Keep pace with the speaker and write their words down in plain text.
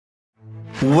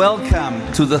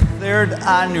Welcome to the third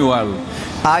annual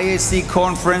IAC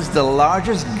conference, the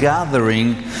largest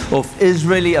gathering of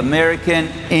Israeli American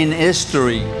in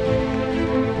history.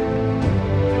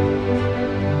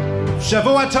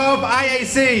 Shavua Tov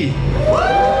IAC!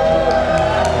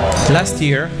 Last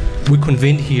year, we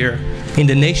convened here in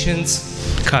the nation's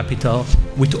capital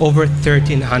with over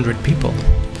 1,300 people.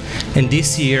 And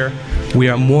this year, we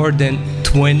are more than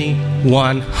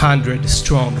 2,100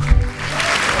 strong.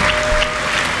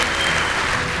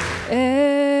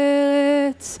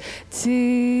 Eretz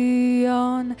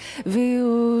Zion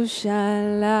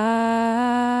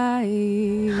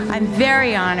v'Yerushalayim. I'm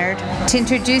very honored to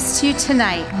introduce to you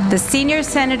tonight the senior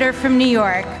senator from New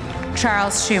York,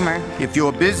 Charles Schumer. If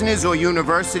your business or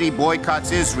university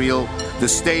boycotts Israel, the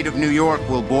state of New York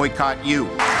will boycott you.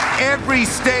 Every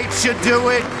state should do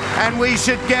it, and we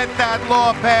should get that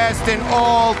law passed in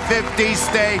all 50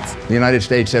 states. The United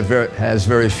States has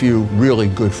very few really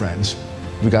good friends.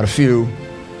 We got a few,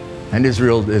 and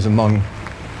Israel is among,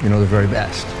 the very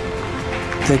best.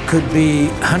 There could be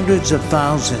hundreds of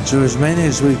thousands, or as many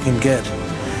as we can get,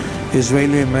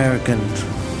 Israeli Americans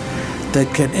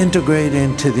that can integrate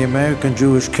into the American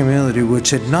Jewish community, which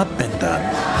had not been done.